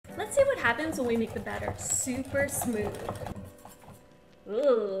Let's see what happens when we make the batter super smooth.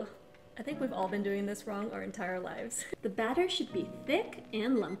 Ugh. I think we've all been doing this wrong our entire lives. The batter should be thick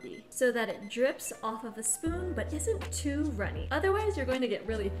and lumpy so that it drips off of the spoon but isn't too runny. Otherwise, you're going to get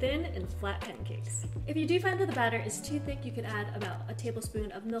really thin and flat pancakes. If you do find that the batter is too thick, you could add about a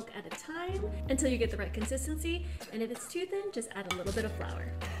tablespoon of milk at a time until you get the right consistency. And if it's too thin, just add a little bit of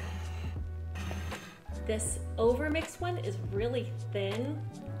flour. This overmixed one is really thin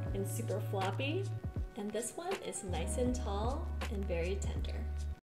and super floppy. And this one is nice and tall and very tender.